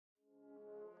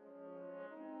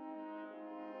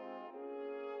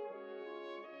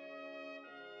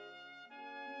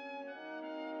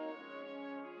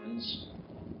things.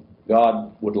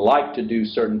 God would like to do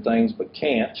certain things but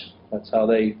can't. That's how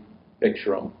they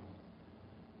picture them.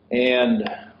 And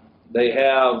they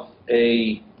have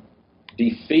a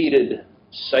defeated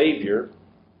Savior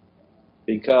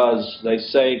because they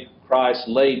say Christ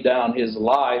laid down His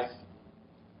life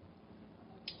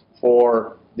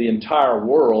for the entire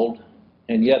world,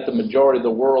 and yet the majority of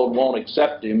the world won't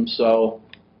accept Him. So,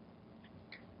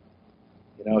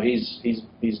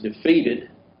 He's defeated.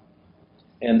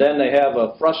 And then they have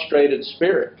a frustrated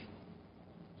spirit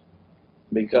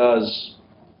because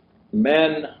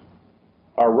men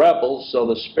are rebels, so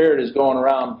the Spirit is going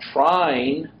around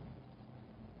trying,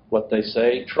 what they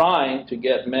say, trying to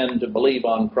get men to believe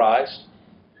on Christ,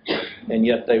 and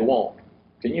yet they won't.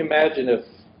 Can you imagine if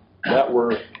that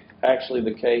were actually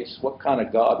the case? What kind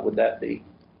of God would that be?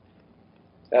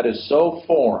 That is so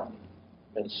foreign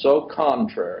and so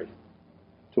contrary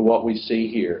to what we see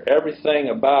here. Everything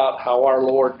about how our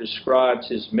Lord describes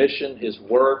His mission, His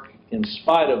work, in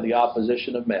spite of the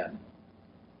opposition of men,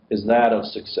 is that of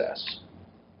success.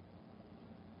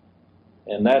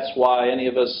 And that's why any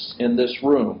of us in this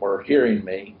room or hearing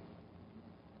me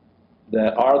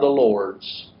that are the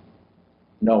Lord's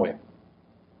know Him.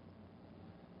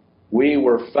 We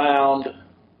were found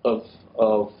of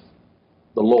the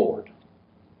Lord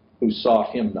who sought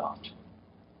Him not.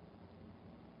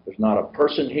 There's not a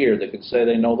person here that could say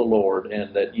they know the Lord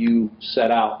and that you set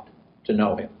out to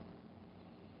know Him.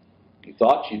 You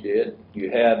thought you did. You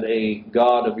had a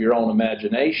God of your own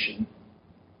imagination,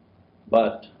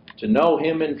 but to know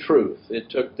Him in truth, it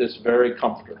took this very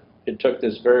comforter. It took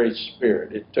this very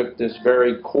Spirit. It took this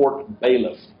very court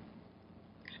bailiff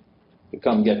to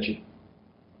come get you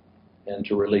and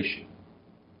to release you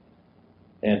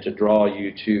and to draw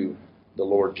you to the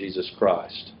Lord Jesus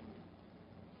Christ.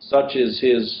 Such is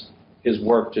His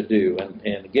work to do.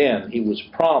 And again, He was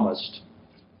promised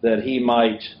that He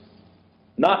might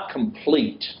not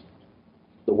complete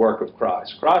the work of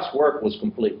Christ. Christ's work was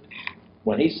complete.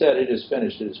 When He said it is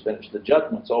finished, it is finished. The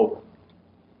judgment's over.